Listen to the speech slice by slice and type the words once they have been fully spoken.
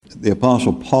the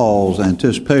Apostle Paul's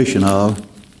anticipation of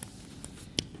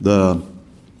the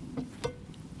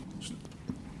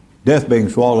death being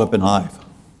swallowed up in life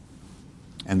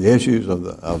and the issues of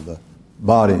the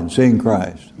body and seeing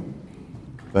Christ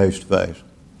face to face.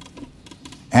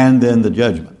 And then the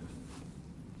judgment,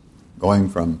 going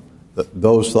from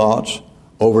those thoughts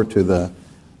over to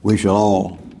we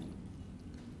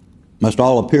must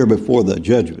all appear before the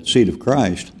judgment seat of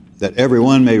Christ, that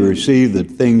everyone may receive the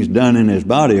things done in his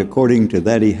body according to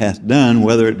that he hath done,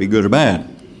 whether it be good or bad.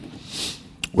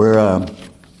 Where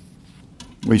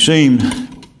we seem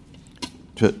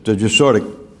to just sort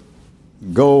of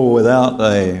go without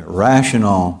a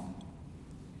rational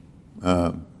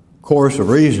course of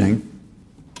reasoning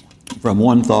from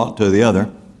one thought to the other.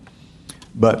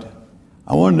 But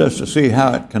I wanted us to see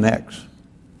how it connects,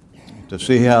 to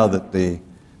see how that the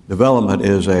development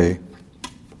is a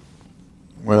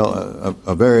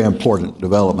very important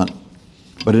development.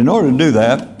 But in order to do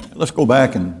that, let's go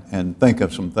back and think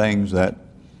of some things that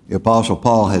the Apostle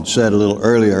Paul had said a little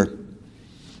earlier.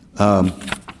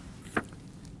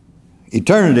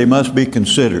 Eternity must be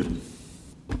considered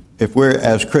if we're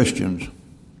as Christians.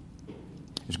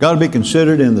 It's got to be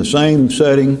considered in the same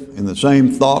setting, in the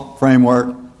same thought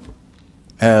framework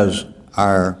as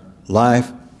our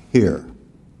life here,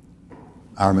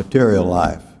 our material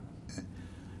life.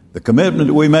 The commitment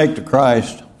that we make to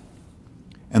Christ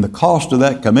and the cost of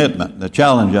that commitment, the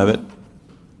challenge of it,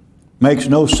 makes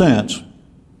no sense.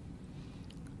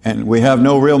 And we have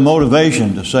no real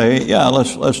motivation to say, yeah,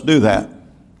 let's do that,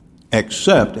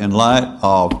 except in light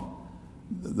of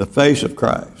the face of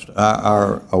Christ,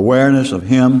 our awareness of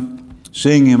Him,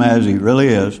 seeing Him as He really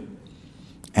is,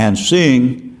 and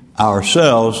seeing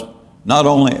ourselves not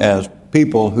only as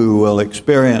people who will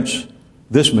experience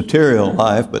this material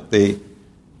life, but the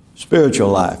spiritual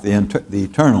life, the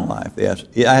eternal life,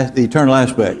 the eternal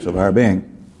aspects of our being.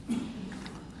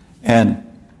 And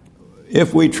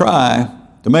if we try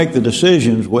to make the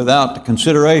decisions without the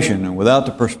consideration and without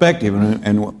the perspective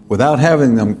and without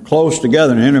having them close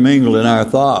together and intermingled in our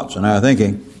thoughts and our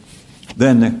thinking,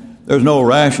 then there's no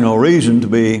rational reason to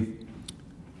be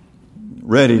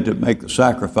ready to make the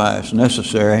sacrifice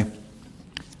necessary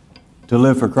to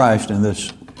live for Christ in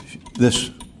this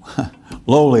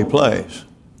lowly place,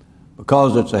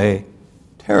 because it's a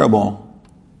terrible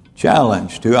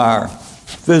challenge to our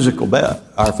physical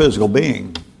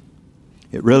being.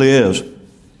 It really is.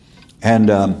 And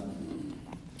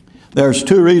there's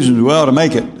two reasons we ought to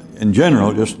make it in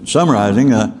general, just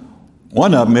summarizing.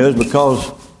 One of them is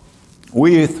because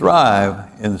we thrive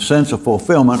in the sense of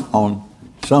fulfillment on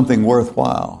something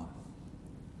worthwhile,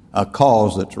 a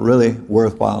cause that's really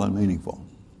worthwhile and meaningful.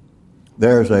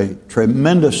 There's a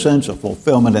tremendous sense of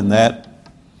fulfillment in that.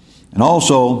 And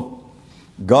also,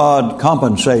 God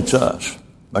compensates us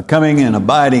by coming and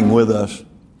abiding with us,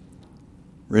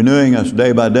 renewing us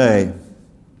day by day,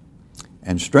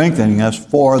 and strengthening us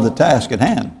for the task at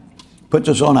hand. Puts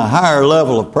us on a higher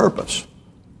level of purpose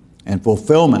and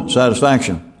fulfillment,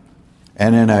 satisfaction.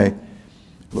 And in a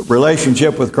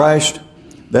relationship with Christ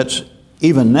that's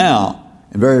even now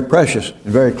and very precious and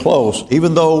very close,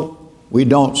 even though we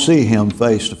don't see Him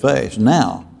face to face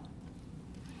now.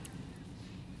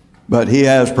 But He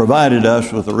has provided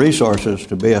us with the resources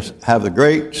to have the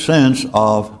great sense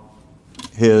of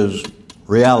His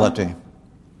reality.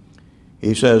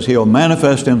 He says He'll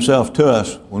manifest Himself to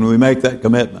us when we make that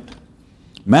commitment.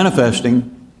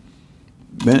 Manifesting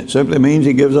simply means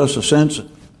He gives us a sense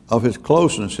of His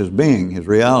closeness, His being, His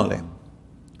reality.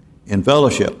 In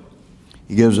fellowship,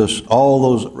 He gives us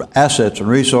all those assets and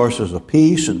resources of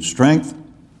peace and strength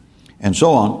and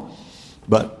so on.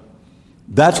 But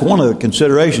that's one of the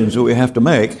considerations that we have to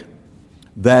make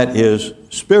that is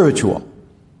spiritual,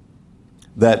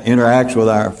 that interacts with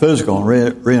our physical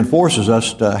and reinforces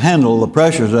us to handle the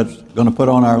pressures that's going to put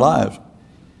on our lives.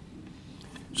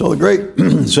 So the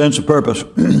great sense of purpose,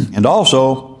 and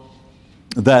also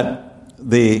that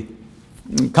the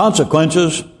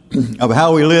consequences of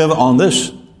how we live on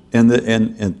this in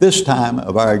this time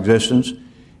of our existence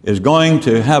is going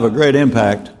to have a great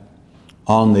impact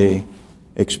on the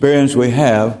experience we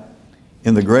have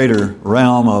in the greater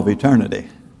realm of eternity.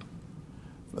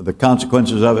 The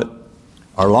consequences of it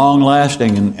are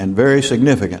long-lasting and very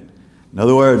significant. In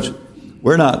other words,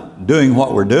 we're not doing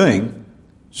what we're doing,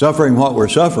 suffering what we're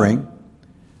suffering,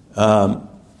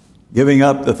 giving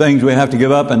up the things we have to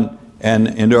give up and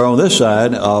endure on this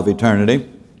side of eternity.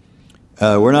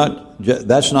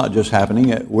 That's not just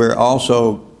happening. We're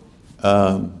also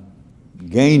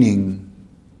gaining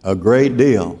a great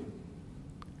deal.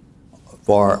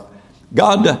 For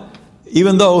God,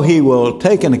 even though He will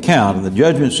take an account of the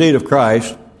judgment seat of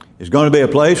Christ is going to be a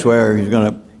place where He's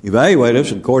going to evaluate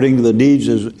us according to the deeds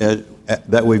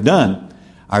that we've done.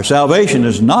 Our salvation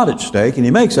is not at stake, and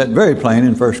He makes that very plain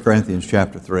in 1 Corinthians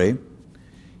chapter 3.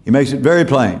 He makes it very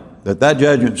plain that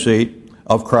judgment seat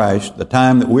of Christ, the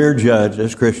time that we're judged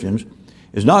as Christians,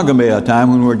 is not going to be a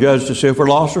time when we're judged to see if we're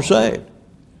lost or saved.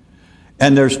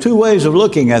 And there's two ways of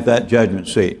looking at that judgment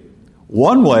seat.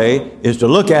 One way is to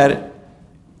look at it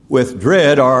with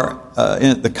dread or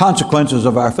the consequences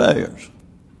of our failures.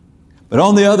 But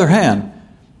on the other hand,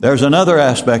 there's another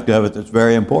aspect of it that's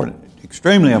very important,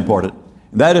 extremely important.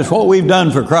 And that is what we've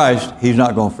done for Christ, He's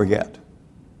not going to forget.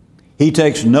 He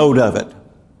takes note of it.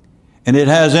 And it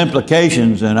has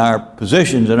implications in our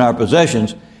positions and our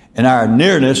possessions and our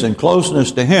nearness and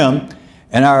closeness to Him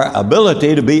and our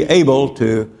ability to be able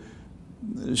to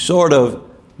sort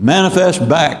of manifest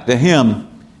back to Him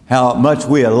how much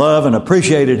we love and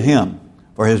appreciated Him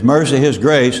for His mercy, His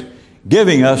grace,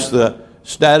 giving us the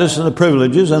status and the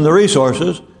privileges and the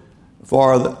resources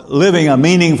for living a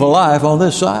meaningful life on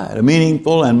this side, a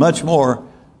meaningful and much more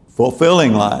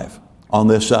fulfilling life on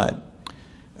this side.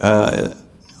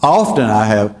 Often I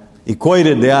have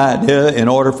equated the idea, in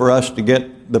order for us to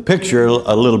get the picture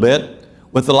a little bit,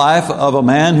 with the life of a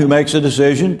man who makes a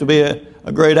decision to be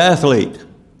a great athlete.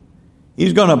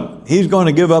 He's going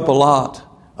to give up a lot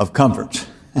of comforts.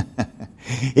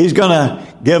 He's going to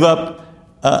give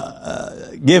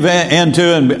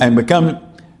into and become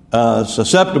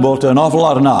susceptible to an awful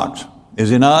lot of knocks,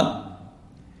 is he not?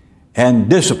 And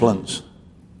disciplines,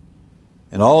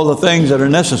 and all the things that are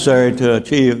necessary to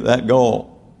achieve that goal.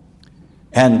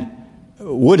 And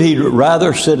would he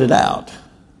rather sit it out?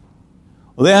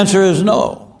 Well, the answer is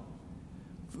no,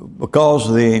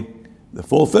 because the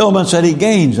fulfillments that he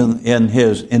gains in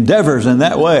his endeavors in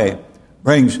that way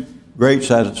brings great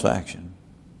satisfaction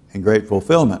and great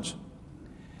fulfillments.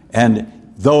 And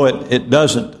though it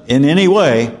doesn't in any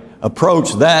way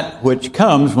approach that which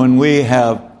comes when we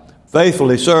have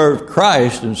faithfully served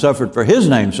Christ and suffered for His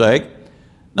name's sake,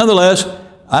 nonetheless,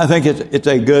 I think it's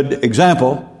a good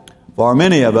example for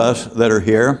many of us that are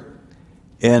here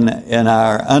in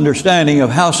our understanding of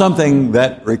how something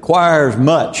that requires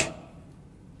much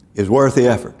is worth the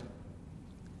effort.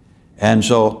 And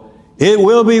so it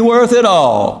will be worth it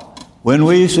all when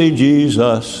we see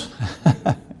Jesus.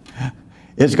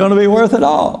 It's going to be worth it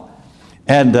all.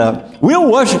 And we'll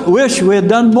wish we had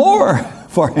done more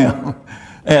for Him.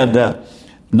 And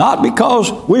not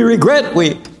because we regret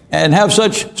and have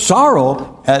such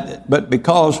sorrow but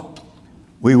because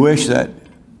we wish that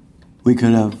we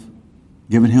could have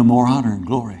given Him more honor and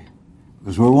glory.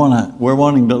 Because we're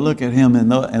wanting to look at Him in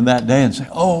that day and say,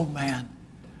 oh man,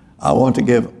 I want to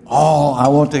give all. I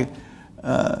want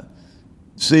to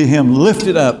see Him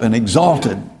lifted up and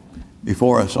exalted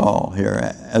before us all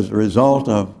here as a result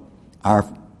of our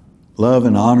love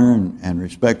and honor and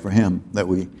respect for Him that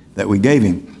we gave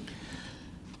Him.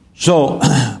 So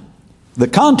the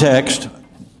context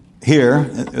here,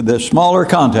 the smaller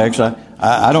context,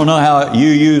 I don't know how you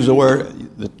use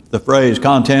the phrase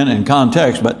content and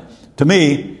context, but to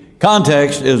me,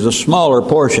 context is a smaller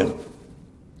portion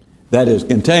that is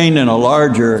contained in a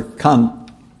larger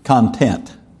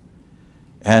content.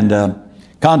 And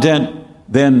content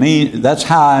then that's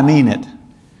how I mean it.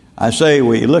 I say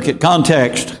we look at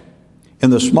context in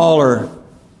the smaller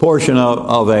portion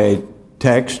of a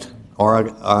text or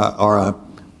a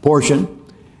portion,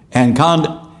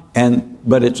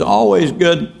 but it's always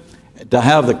good to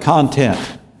have the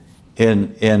content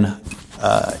in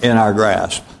our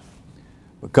grasp.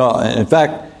 Because, in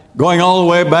fact, going all the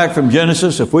way back from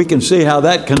Genesis, if we can see how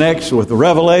that connects with the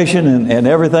Revelation and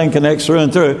everything connects through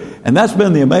and through, and that's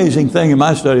been the amazing thing in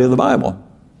my study of the Bible.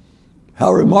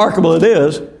 How remarkable it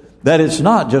is that it's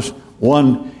not just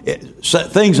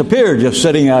things appear just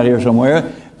sitting out here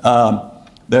somewhere.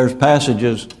 There's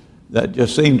passages that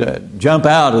just seem to jump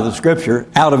out of the Scripture,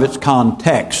 out of its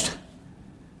context.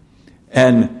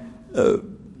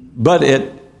 But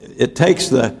it takes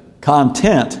the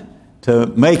content to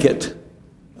make it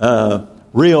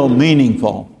real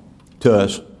meaningful to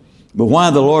us. But why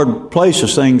the Lord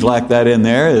places things like that in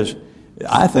there is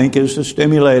to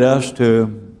stimulate us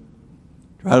to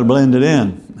try to blend it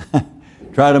in,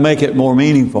 try to make it more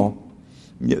meaningful.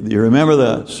 You remember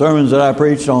the sermons that I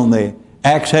preached on the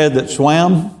axe head that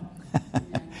swam?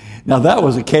 Now that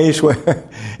was a case where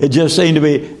it just seemed to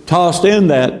be tossed in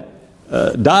that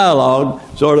dialogue,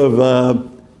 sort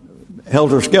of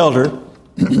helter-skelter,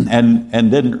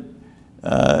 and it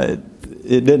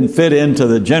didn't fit into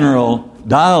the general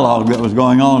dialogue that was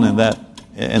going on in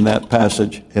that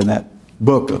passage, in that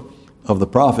book of the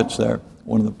prophets there,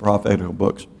 one of the prophetical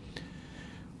books.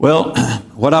 Well,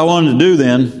 what I wanted to do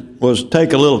then was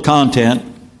take a little content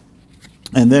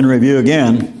and then review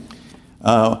again.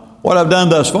 What I've done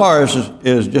thus far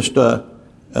is just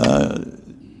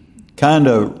kind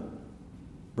of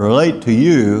relate to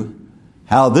you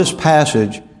how this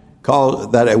passage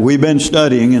that we've been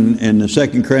studying in the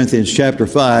 2 Corinthians chapter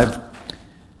 5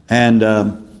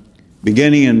 and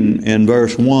beginning in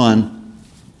verse 1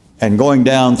 and going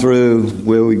down through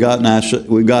where we got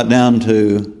down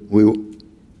to we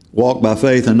walk by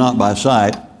faith and not by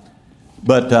sight.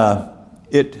 But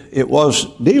it was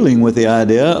dealing with the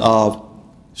idea of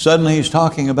suddenly he's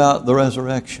talking about the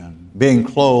resurrection, being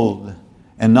clothed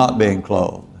and not being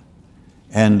clothed.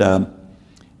 And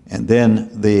then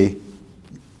the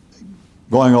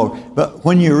going over. But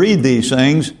when you read these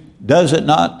things, does it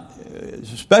not,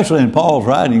 especially in Paul's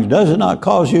writings, does it not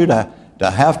cause you to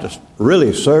have to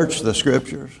really search the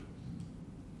Scriptures,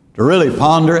 to really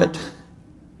ponder it,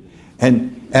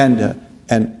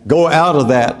 and go out of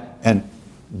that and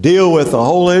deal with the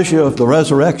whole issue of the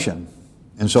resurrection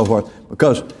and so forth?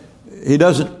 Because he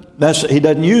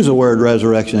doesn't use the word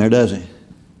resurrection there, does he?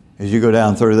 As you go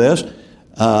down through this,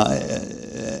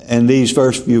 in these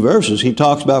first few verses, he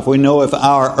talks about, we know if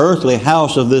our earthly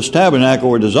house of this tabernacle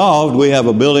were dissolved, we have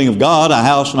a building of God, a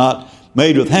house not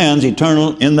made with hands,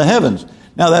 eternal in the heavens.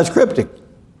 Now that's cryptic.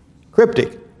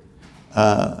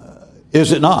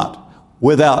 Is it not?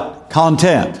 Without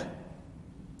content.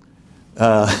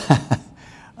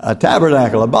 A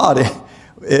tabernacle, a body.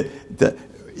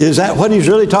 Is that what he's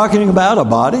really talking about, a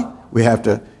body? We have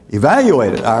to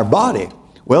evaluate it, our body.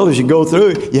 Well, as you go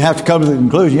through, you have to come to the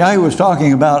conclusion, yeah, he was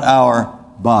talking about our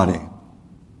body.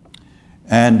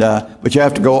 And but you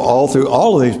have to go all through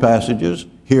all of these passages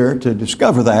here to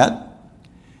discover that.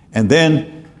 And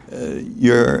then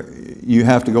you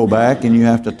have to go back and you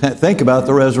have to think about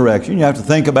the resurrection. You have to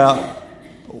think about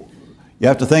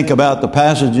the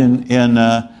passage in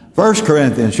 1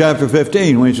 Corinthians chapter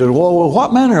 15 when he says, well,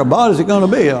 what manner of body is it going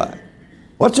to be?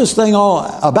 What's this thing all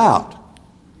about?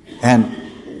 And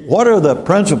what are the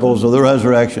principles of the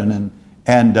resurrection?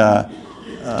 And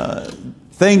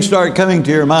things start coming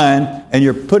to your mind, and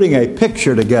you're putting a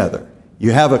picture together.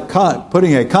 You have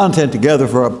putting a content together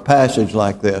for a passage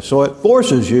like this. So it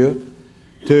forces you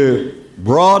to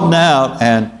broaden out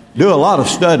and do a lot of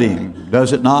studying,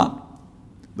 does it not?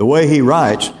 The way he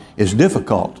writes is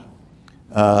difficult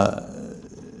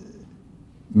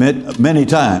many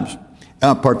times,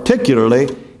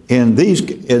 particularly in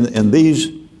these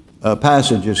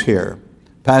passages here,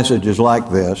 passages like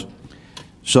this.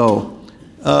 So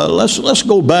let's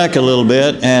go back a little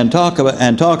bit and talk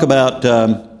about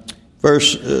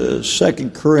verse 2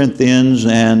 Corinthians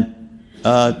and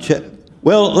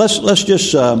let's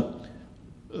just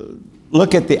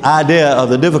look at the idea of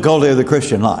the difficulty of the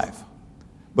Christian life,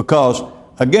 because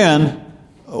again,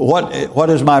 what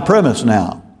is my premise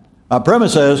now? My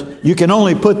premise is you can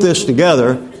only put this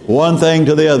together, one thing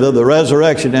to the other, the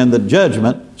resurrection and the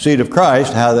judgment seat of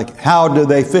Christ. How do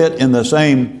they fit in the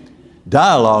same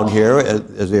dialogue here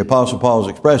as the Apostle Paul is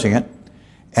expressing it?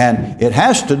 And it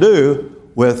has to do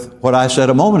with what I said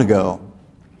a moment ago.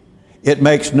 It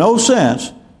makes no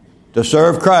sense to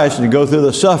serve Christ and to go through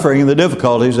the suffering and the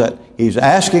difficulties that he's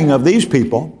asking of these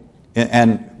people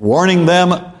and warning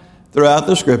them throughout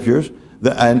the Scriptures,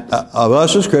 and of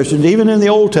us as Christians, even in the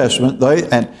Old Testament.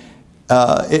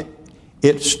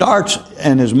 It starts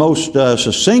and is most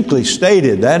succinctly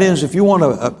stated. That is, if you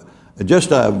want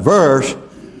just a verse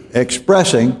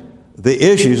expressing the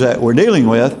issues that we're dealing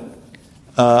with,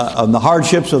 of the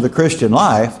hardships of the Christian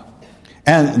life,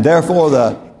 and therefore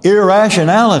the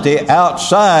irrationality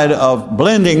outside of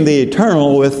blending the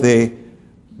eternal with the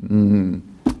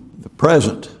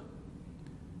present.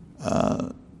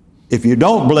 If you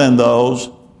don't blend those,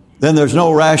 then there's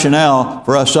no rationale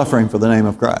for us suffering for the name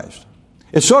of Christ.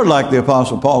 It's sort of like the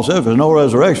Apostle Paul said, if there's no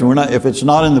resurrection, if it's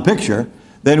not in the picture,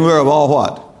 then we're of all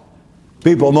what?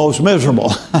 People most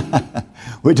miserable.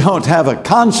 We don't have a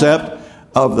concept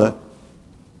of the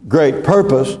great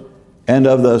purpose and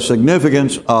of the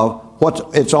significance of what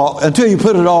it's all, until you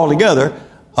put it all together,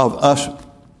 of us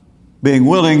being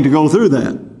willing to go through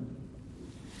that.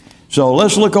 So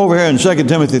let's look over here in 2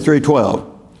 Timothy 3:12.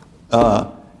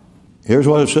 Here's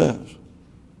what it says.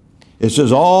 It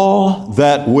says, all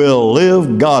that will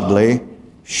live godly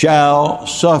shall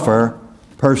suffer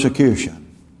persecution.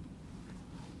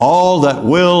 All that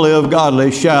will live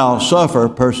godly shall suffer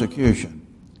persecution.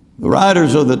 The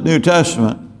writers of the New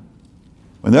Testament,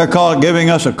 when they're giving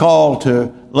us a call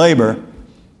to labor,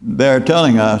 they're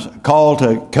telling us, a call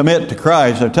to commit to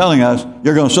Christ, they're telling us,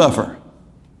 you're going to suffer.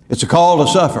 It's a call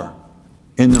to suffer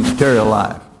in the material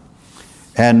life.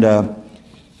 And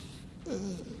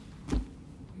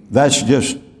That's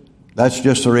just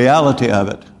the reality of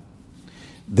it.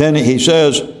 Then he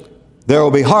says, there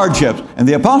will be hardships. And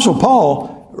the Apostle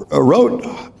Paul wrote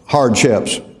of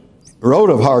hardships.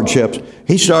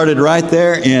 He started right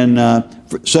there in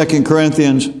 2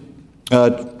 Corinthians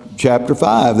chapter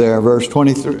 5 there, verse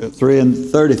 23 and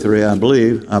 33, I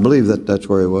believe. I believe that's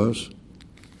where he was.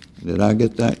 Did I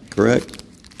get that correct?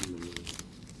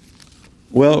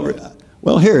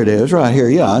 Well, here it is, right here.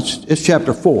 Yeah, it's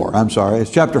chapter 4. I'm sorry,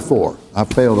 it's chapter 4. I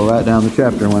failed to write down the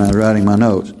chapter when I was writing my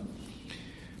notes.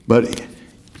 But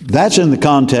that's in the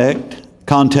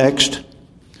context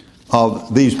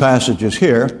of these passages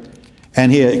here.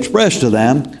 And he expressed to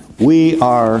them, we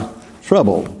are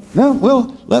troubled. Now,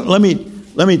 well, let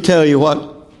me tell you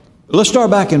what. Let's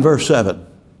start back in verse 7.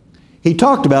 He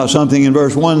talked about something in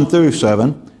verse 1 through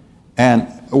 7, and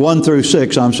 1 through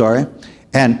 6, I'm sorry.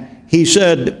 And he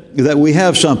said that we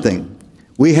have something.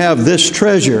 We have this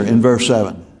treasure in verse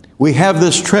 7. We have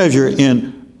this treasure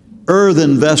in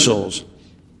earthen vessels.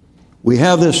 We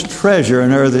have this treasure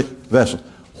in earthen vessels.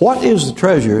 What is the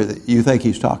treasure that you think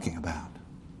he's talking about?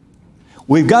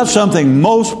 We've got something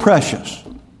most precious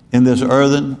in this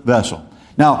earthen vessel.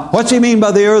 Now, what's he mean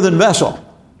by the earthen vessel?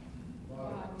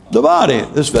 The body,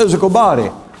 this physical body.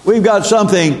 We've got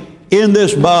something in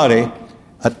this body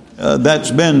that's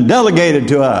been delegated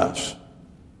to us.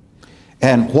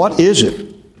 And what is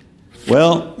it?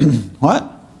 Well,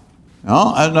 what? No,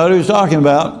 I don't know what he's talking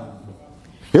about.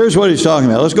 Here's what he's talking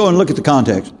about. Let's go and look at the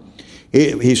context.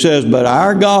 He says, but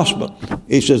our gospel,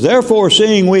 he says, therefore,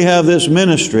 seeing we have this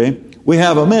ministry, we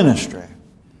have a ministry,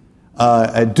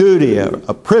 a duty,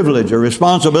 a privilege, a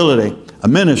responsibility, a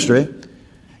ministry.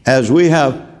 As we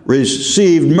have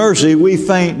received mercy, we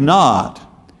faint not.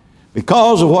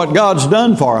 Because of what God's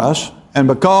done for us, and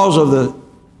because of the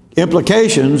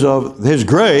implications of His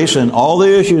grace and all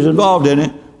the issues involved in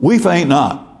it, we faint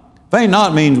not. Faint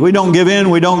not means we don't give in,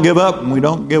 we don't give up, and we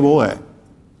don't give away.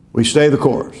 We stay the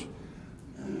course.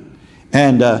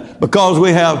 And because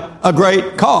we have a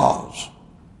great cause,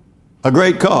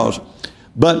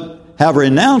 but have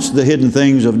renounced the hidden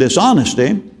things of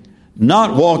dishonesty,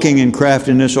 not walking in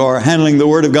craftiness or handling the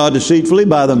word of God deceitfully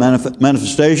by the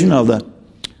manifestation of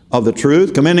the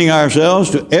truth, commending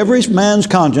ourselves to every man's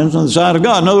conscience on the side of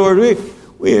God. In other words,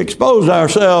 we exposed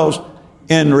ourselves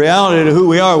in reality to who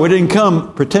we are. We didn't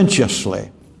come pretentiously.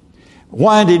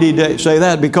 Why did he say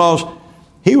that? Because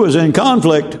he was in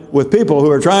conflict with people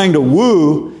who are trying to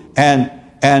woo and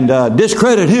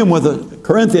discredit him with the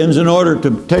Corinthians in order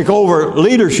to take over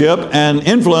leadership and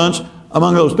influence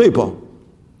among those people.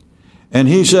 And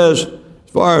he says,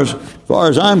 as far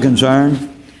as I'm concerned,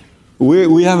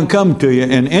 we haven't come to you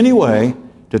in any way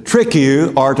to trick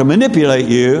you or to manipulate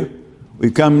you.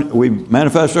 We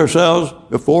manifest ourselves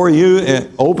before you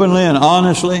openly and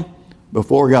honestly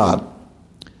before God,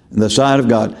 in the sight of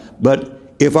God. But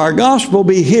if our gospel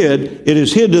be hid, it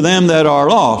is hid to them that are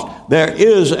lost. There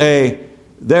is a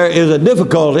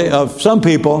difficulty of some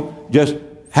people just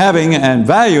having and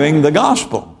valuing the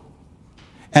gospel.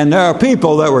 And there are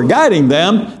people that were guiding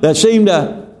them that seem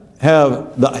to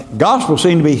have, the gospel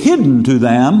seemed to be hidden to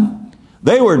them.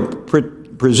 They were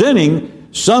presenting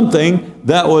something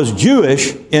that was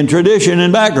Jewish in tradition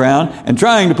and background and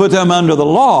trying to put them under the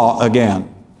law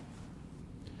again.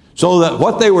 So that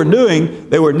what they were doing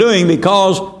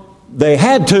because they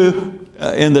had to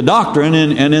in the doctrine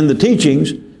and in the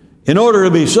teachings in order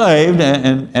to be saved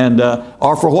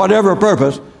or for whatever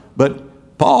purpose.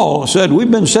 But Paul said,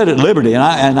 we've been set at liberty, and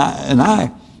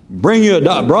I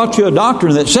brought you a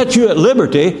doctrine that set you at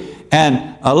liberty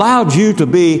and allowed you to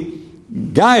be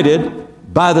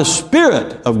guided by the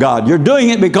Spirit of God. You're doing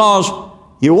it because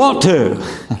you want to.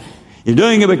 You're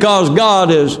doing it because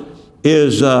God is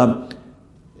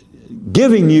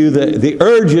giving you the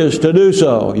urges to do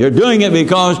so. You're doing it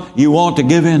because you want to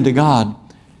give in to God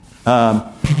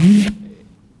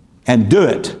and do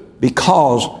it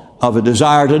because of a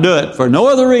desire to do it for no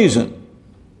other reason.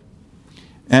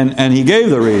 And he gave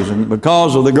the reason,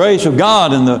 because of the grace of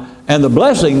God and the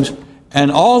blessings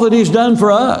and all that He's done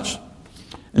for us.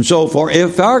 And so, for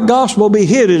if our gospel be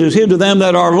hid, it is hid to them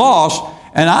that are lost.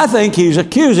 And I think he's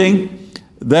accusing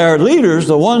their leaders,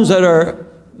 the ones that are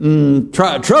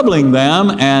troubling them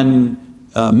and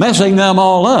messing them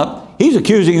all up. He's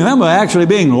accusing them of actually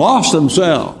being lost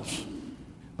themselves,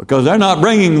 because they're not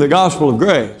bringing the gospel of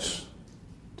grace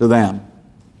to them.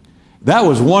 That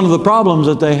was one of the problems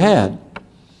that they had.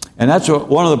 And that's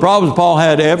one of the problems Paul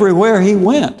had everywhere he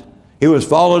went. He was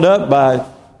followed up by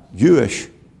Jewish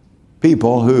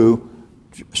people who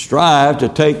strive to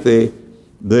take the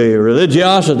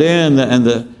religiosity and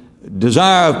the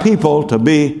desire of people to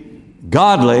be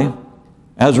godly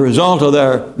as a result of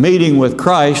their meeting with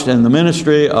Christ and the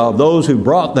ministry of those who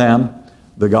brought them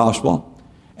the gospel.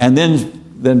 And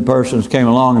then persons came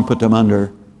along and put them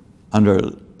under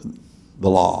the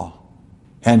law.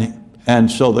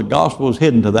 And so the gospel was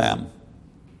hidden to them.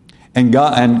 And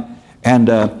God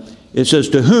it says,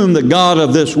 to whom the God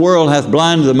of this world hath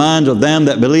blinded the minds of them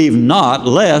that believe not,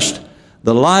 lest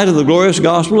the light of the glorious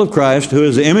gospel of Christ, who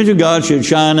is the image of God, should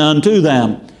shine unto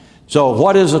them. So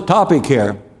what is the topic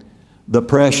here? The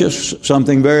precious,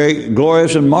 something very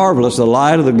glorious and marvelous, the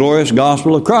light of the glorious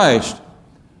gospel of Christ.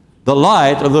 The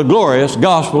light of the glorious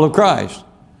gospel of Christ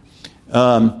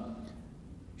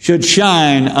should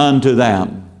shine unto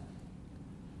them.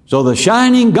 So the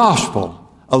shining gospel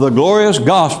of the glorious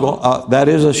gospel, that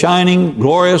is a shining,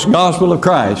 glorious gospel of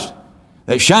Christ,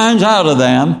 that shines out of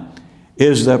them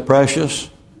is the precious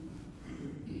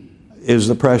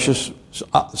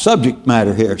subject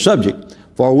matter here. Subject.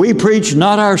 For we preach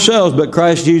not ourselves, but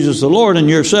Christ Jesus the Lord, and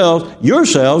yourselves, your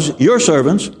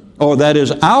servants, or that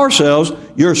is ourselves,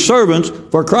 your servants,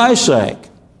 for Christ's sake.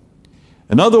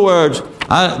 In other words,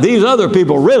 these other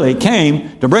people really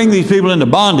came to bring these people into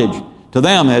bondage to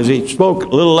them. As he spoke a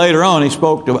little later on, he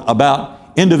spoke about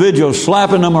individuals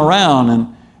slapping them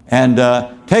around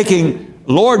and taking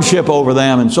lordship over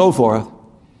them and so forth.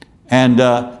 And,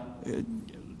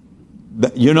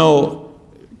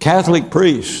 Catholic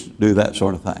priests do that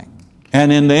sort of thing.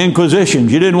 And in the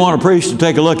Inquisitions, you didn't want a priest to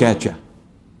take a look at you.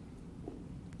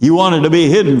 You wanted to be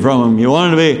hidden from them. You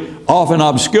wanted to be off and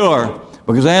obscure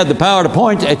because they had the power to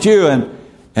point at you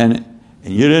and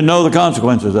you didn't know the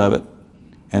consequences of it.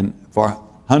 And for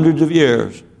hundreds of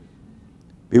years,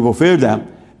 people feared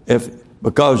them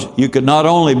because you could not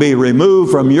only be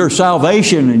removed from your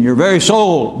salvation and your very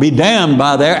soul, be damned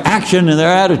by their action and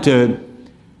their attitude,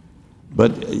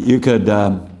 but you could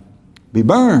be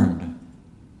burned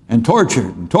and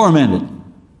tortured and tormented.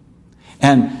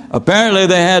 And apparently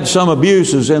they had some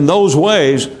abuses in those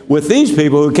ways with these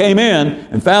people who came in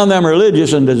and found them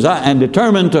religious and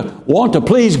determined to want to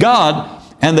please God,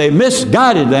 and they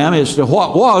misguided them as to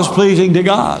what was pleasing to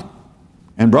God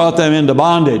and brought them into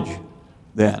bondage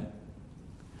then.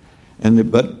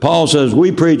 But Paul says,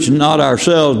 we preach not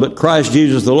ourselves, but Christ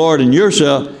Jesus the Lord, and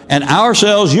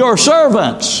ourselves your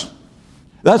servants.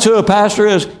 That's who a pastor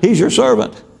is. He's your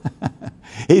servant.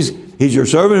 He's your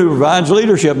servant who provides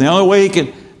leadership. And the only way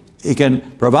he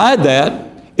can provide that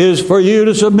is for you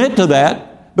to submit to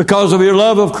that because of your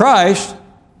love of Christ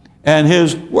and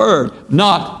His Word,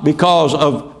 not because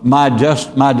of my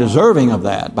deserving of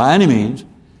that by any means.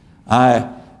 I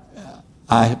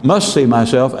must see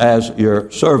myself as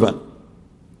your servant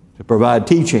to provide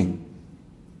teaching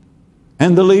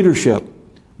and the leadership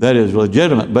that is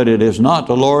legitimate, but it is not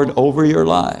the Lord over your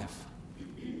life.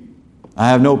 I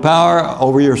have no power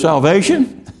over your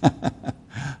salvation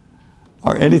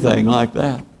or anything like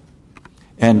that.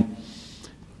 And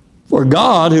for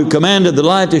God, who commanded the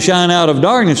light to shine out of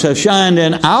darkness, has shined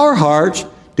in our hearts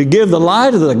to give the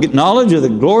light of the knowledge of the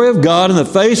glory of God in the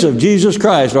face of Jesus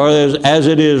Christ, or as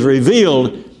it is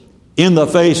revealed in the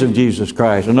face of Jesus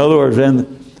Christ. In other words,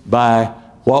 by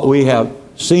what we have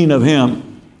seen of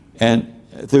Him and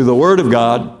through the Word of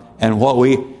God, and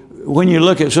when you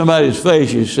look at somebody's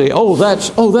face, you see, oh,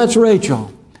 that's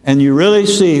Rachel. And you really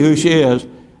see who she is.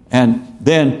 And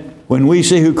then when we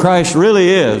see who Christ really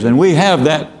is, and we have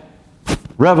that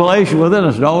revelation within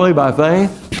us, don't we, by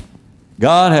faith?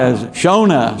 God has shown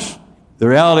us the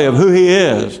reality of who He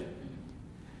is.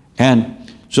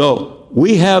 And so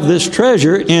we have this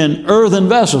treasure in earthen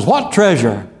vessels. What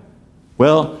treasure?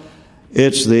 Well,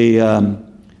 it's the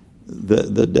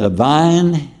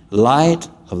divine light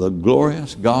of the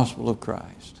glorious gospel of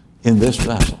Christ in this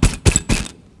vessel.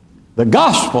 The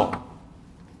gospel,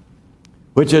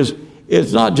 which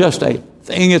it's not just a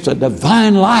thing, it's a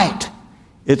divine light.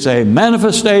 It's a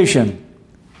manifestation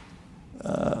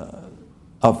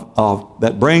of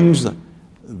that brings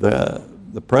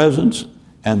the presence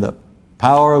and the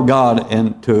power of God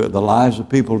into the lives of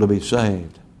people to be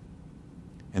saved.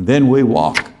 And then we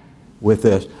walk with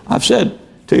this. I've said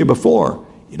to you before,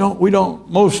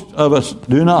 most of us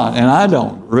do not, and I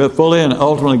don't fully and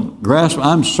ultimately grasp,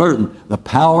 I'm certain, the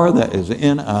power that is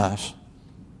in us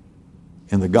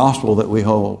in the gospel that we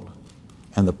hold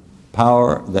and the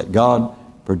power that God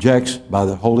projects by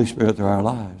the Holy Spirit through our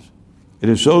lives. It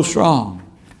is so strong.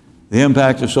 The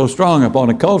impact is so strong upon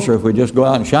a culture if we just go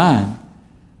out and shine.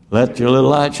 Let your little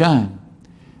light shine.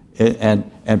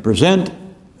 And present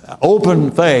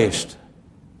open-faced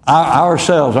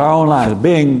ourselves, our own lives,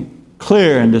 being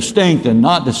clear and distinct and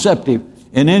not deceptive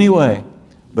in any way.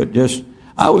 But just,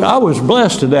 I was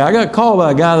blessed today. I got called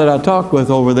by a guy that I talked with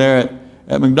over there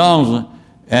at McDonald's.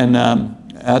 And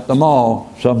at the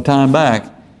mall some time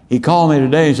back, he called me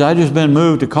today. He said, I just been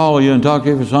moved to call you and talk to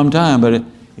you for some time, but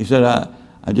he said,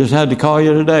 I just had to call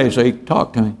you today. So he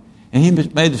talked to me. And he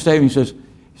made the statement, he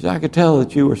said, I could tell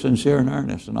that you were sincere and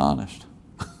earnest and honest.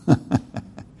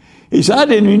 He said, I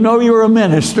didn't even know you were a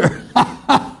minister.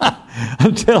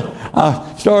 Until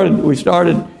we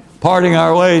started parting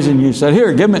our ways, and you said,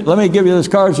 here, let me give you this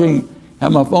card so you can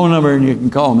have my phone number and you can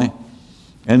call me.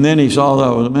 And then he saw that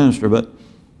I was a minister. But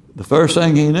the first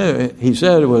thing he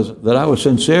said was that I was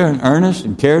sincere and earnest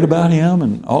and cared about him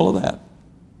and all of that.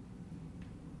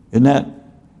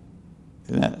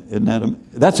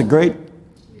 That's a great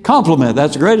compliment.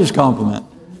 That's the greatest compliment,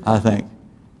 I think,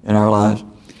 in our lives.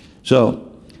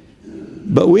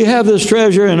 But we have this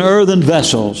treasure in earthen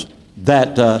vessels,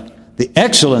 that the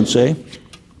excellency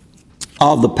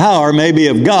of the power may be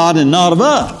of God and not of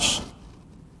us.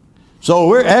 So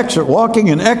we're walking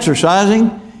and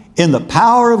exercising in the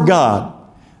power of God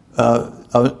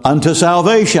unto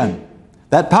salvation.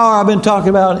 That power I've been talking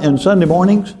about in Sunday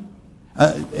mornings,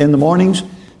 in the mornings,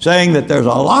 saying that there's a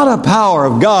lot of power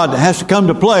of God that has to come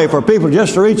to play for people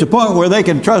just to reach a point where they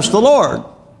can trust the Lord.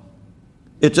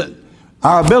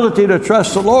 Our ability to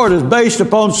trust the Lord is based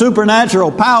upon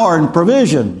supernatural power and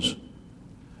provisions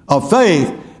of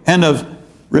faith and of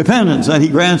repentance that He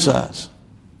grants us,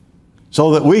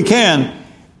 so that we can,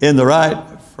 in the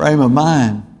right frame of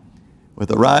mind, with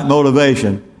the right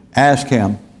motivation, ask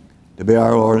Him to be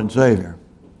our Lord and Savior.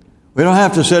 We don't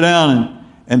have to sit down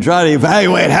and try to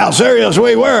evaluate how serious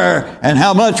we were and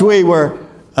how much we were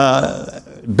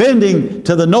bending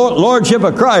to the Lordship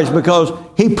of Christ, because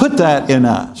He put that in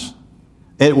us.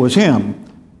 It was Him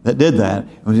that did that.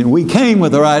 We came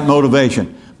with the right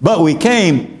motivation, but we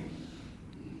came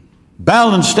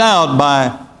balanced out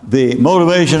by the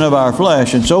motivation of our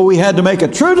flesh, and so we had to make a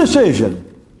true decision.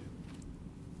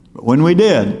 But when we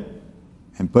did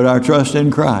and put our trust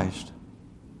in Christ,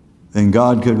 then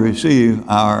God could receive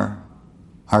our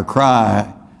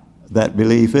cry that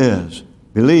belief is.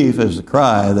 Belief is the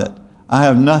cry that I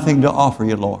have nothing to offer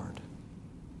you, Lord.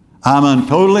 I'm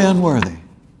totally unworthy.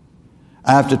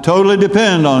 I have to totally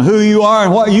depend on who you are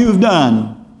and what you've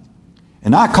done.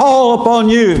 And I call upon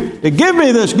you to give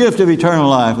me this gift of eternal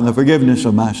life and the forgiveness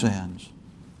of my sins.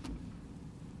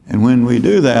 And when we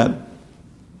do that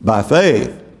by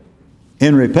faith,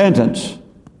 in repentance,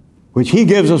 which He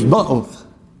gives us both,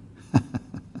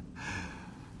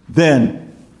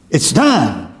 then it's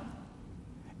done.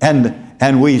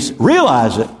 And we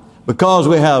realize it because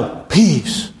we have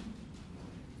peace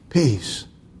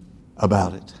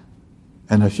about it,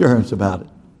 and assurance about it.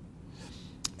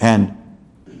 And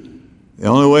the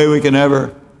only way we can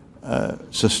ever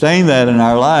sustain that in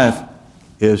our life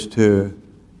is to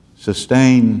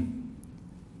sustain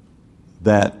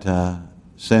that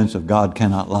sense of God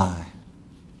cannot lie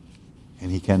and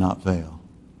He cannot fail.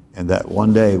 And that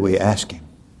one day we ask Him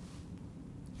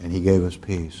and He gave us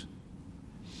peace.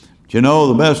 But you know,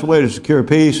 the best way to secure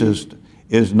peace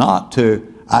is not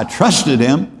to, I trusted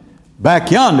Him back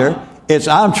yonder. It's,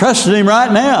 I'm trusting Him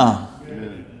right now.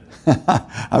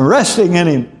 I'm resting in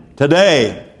Him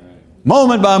today,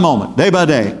 moment by moment, day by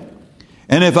day.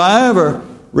 And if I ever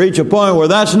reach a point where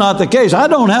that's not the case, I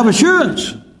don't have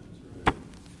assurance,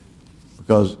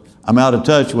 because I'm out of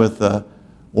touch with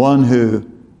one who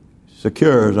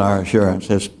secures our assurance.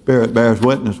 His Spirit bears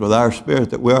witness with our spirit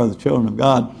that we are the children of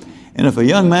God. And if a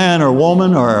young man or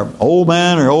woman or old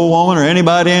man or old woman or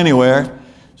anybody anywhere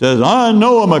says, I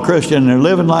know I'm a Christian, and they're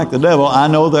living like the devil, I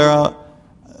know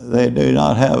they do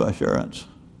not have assurance.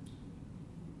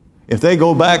 If they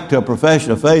go back to a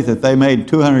profession of faith that they made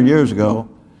 200 years ago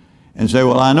and say,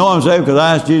 well, I know I'm saved because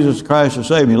I asked Jesus Christ to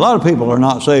save me. A lot of people are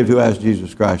not saved who ask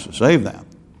Jesus Christ to save them.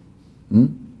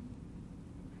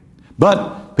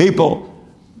 But people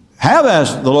have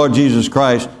asked the Lord Jesus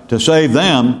Christ to save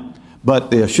them,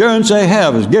 but the assurance they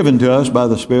have is given to us by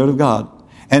the Spirit of God.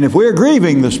 And if we're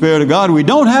grieving the Spirit of God, we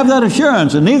don't have that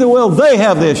assurance, and neither will they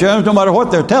have the assurance no matter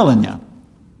what they're telling you.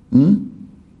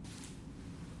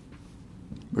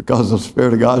 Because the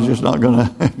Spirit of God is just not going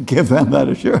to give them that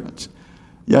assurance.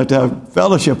 You have to have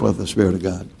fellowship with the Spirit of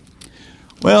God.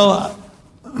 Well,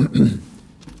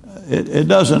 it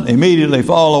doesn't immediately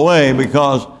fall away,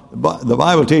 because the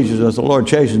Bible teaches us the Lord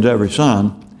chastens every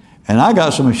son. And I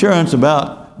got some assurance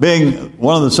about being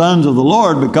one of the sons of the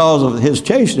Lord because of His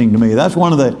chastening to me. That's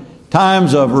one of the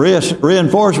times of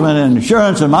reinforcement and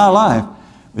assurance in my life,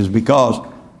 is because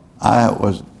I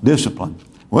was disciplined.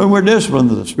 When we're disciplined,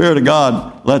 the Spirit of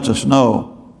God lets us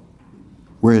know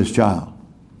we're His child,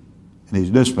 and He's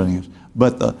disciplining us.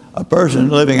 But a person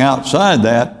living outside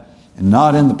that and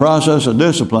not in the process of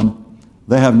discipline,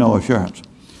 they have no assurance.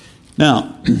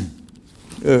 Now,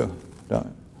 well,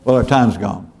 our time's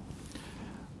gone.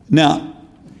 Now,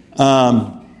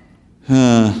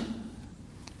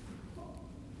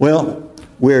 well,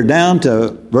 we're down to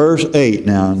verse 8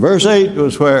 now. And verse 8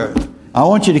 was where I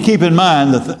want you to keep in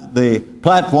mind the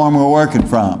platform we're working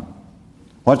from.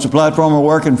 What's the platform we're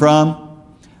working from?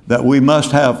 That we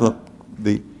must have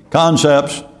the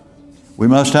concepts, we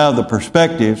must have the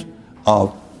perspectives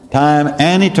of time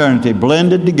and eternity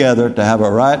blended together to have a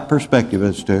right perspective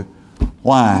as to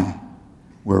why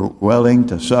we're willing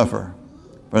to suffer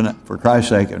for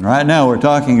Christ's sake. And right now we're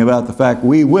talking about the fact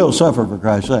we will suffer for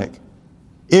Christ's sake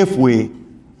if we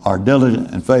are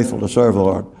diligent and faithful to serve the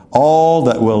Lord. All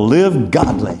that will live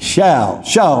godly shall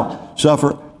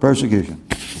suffer persecution.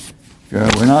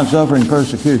 We're not suffering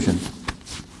persecution.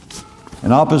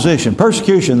 In opposition.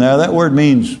 Persecution there, that word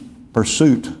means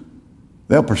pursuit.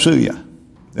 They'll pursue you.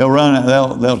 They'll run,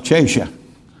 they'll chase you.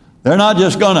 They're not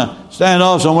just going to stand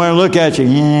off somewhere and look at you.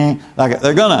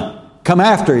 They're going to come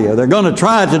after you. They're going to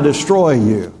try to destroy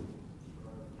you.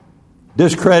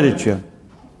 Discredit you.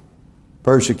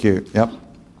 Persecute. Yep.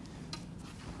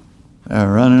 They're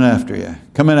running after you.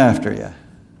 Coming after you.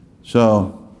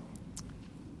 So,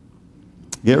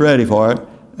 get ready for it.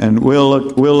 And we'll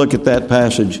look at that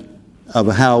passage of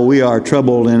how we are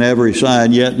troubled in every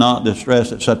side, yet not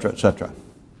distressed, etc., etc.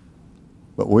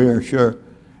 But we are sure.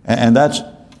 And that's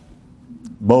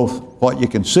both what you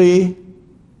can see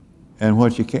and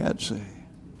what you can't see.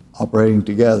 Operating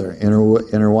together,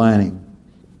 intertwining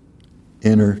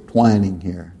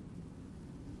here.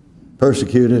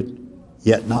 Persecuted,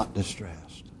 yet not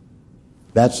distressed.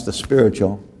 That's the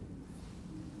spiritual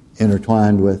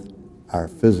intertwined with our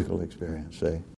physical experience, see?